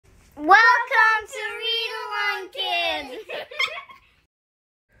Welcome to Read Along Kids!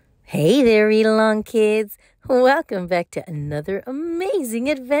 Hey there, Read Along Kids. Welcome back to another amazing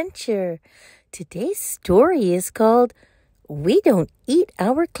adventure. Today's story is called We Don't Eat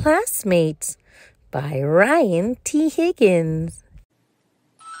Our Classmates by Ryan T. Higgins.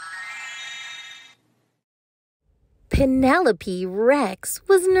 Penelope Rex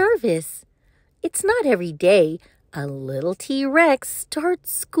was nervous. It's not every day a little T-Rex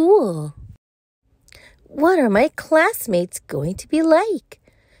starts school. What are my classmates going to be like?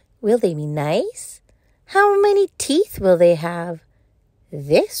 Will they be nice? How many teeth will they have?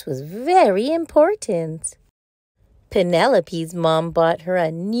 This was very important. Penelope's mom bought her a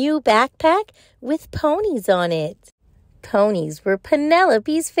new backpack with ponies on it. Ponies were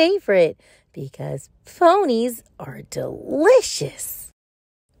Penelope's favorite because ponies are delicious.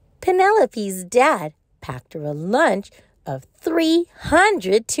 Penelope's dad packed her a lunch of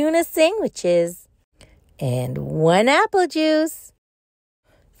 300 tuna sandwiches and 1 apple juice.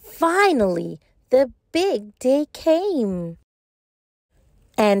 Finally, the big day came.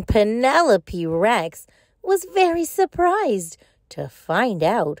 And Penelope Rex was very surprised to find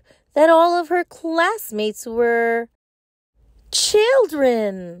out that all of her classmates were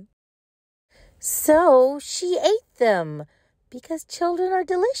children. So she ate them because children are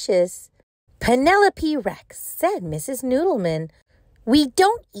delicious. Penelope Rex, said Mrs. Noodleman, "We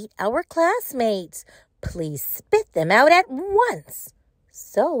don't eat our classmates. Please spit them out at once."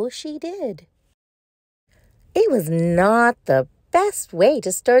 So she did. It was not the best way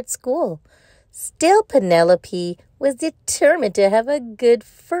to start school. Still, Penelope was determined to have a good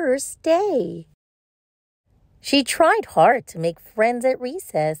first day. She tried hard to make friends at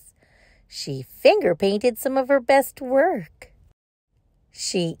recess. She finger-painted some of her best work.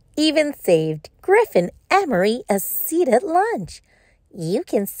 She even saved Griffin Emery a seat at lunch. "You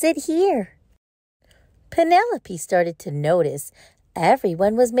can sit here." Penelope started to notice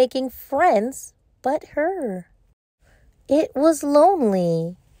everyone was making friends but her. It was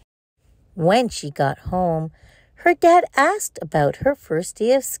lonely. When she got home, her dad asked about her first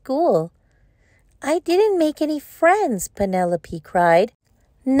day of school. "I didn't make any friends," Penelope cried.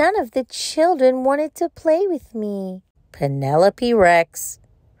 "None of the children wanted to play with me." "Penelope Rex,"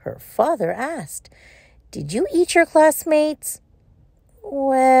 her father asked, "did you eat your classmates?"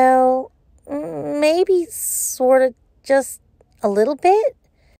 "Well, maybe sort of, just a little bit."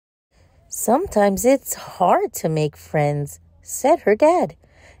 "Sometimes it's hard to make friends," said her dad,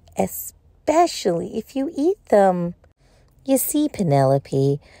 "especially if you eat them. You see,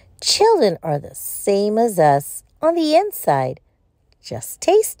 Penelope, children are the same as us on the inside, just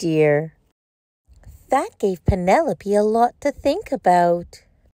tastier." That gave Penelope a lot to think about.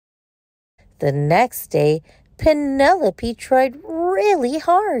 The next day, Penelope tried really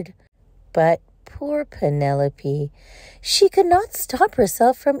hard. But poor Penelope, she could not stop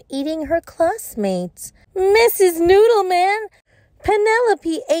herself from eating her classmates. "Mrs. Noodleman,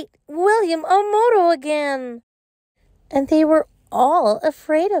 Penelope ate William Omoto again." And they were all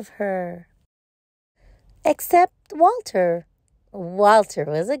afraid of her. Except Walter. Walter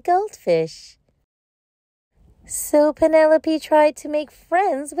was a goldfish. So Penelope tried to make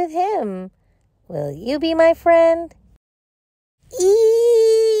friends with him. "Will you be my friend?"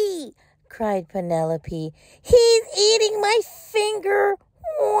 "Eee!" cried Penelope. "He's eating my finger!"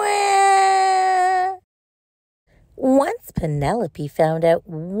 Wah! Once Penelope found out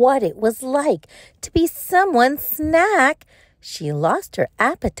what it was like to be someone's snack, she lost her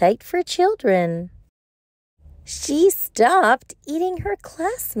appetite for children. She stopped eating her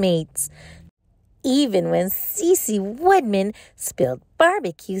classmates, even when Cece Woodman spilled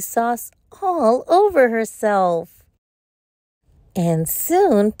barbecue sauce all over herself. And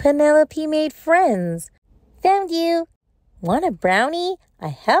soon Penelope made friends. "Found you. Want a brownie? I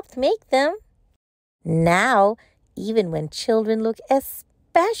helped make them." Now, even when children look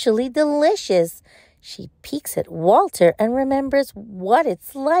especially delicious, she peeks at Walter and remembers what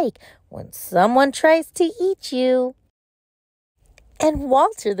it's like when someone tries to eat you. And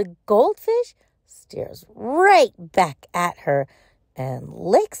Walter the goldfish stares right back at her and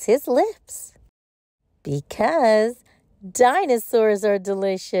licks his lips. Because dinosaurs are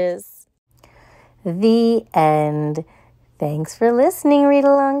delicious. The end. Thanks for listening, Read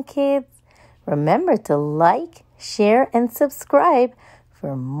Along Kids. Remember to like, share, and subscribe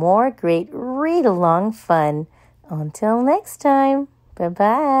for more great read-along fun. Until next time,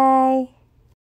 bye-bye.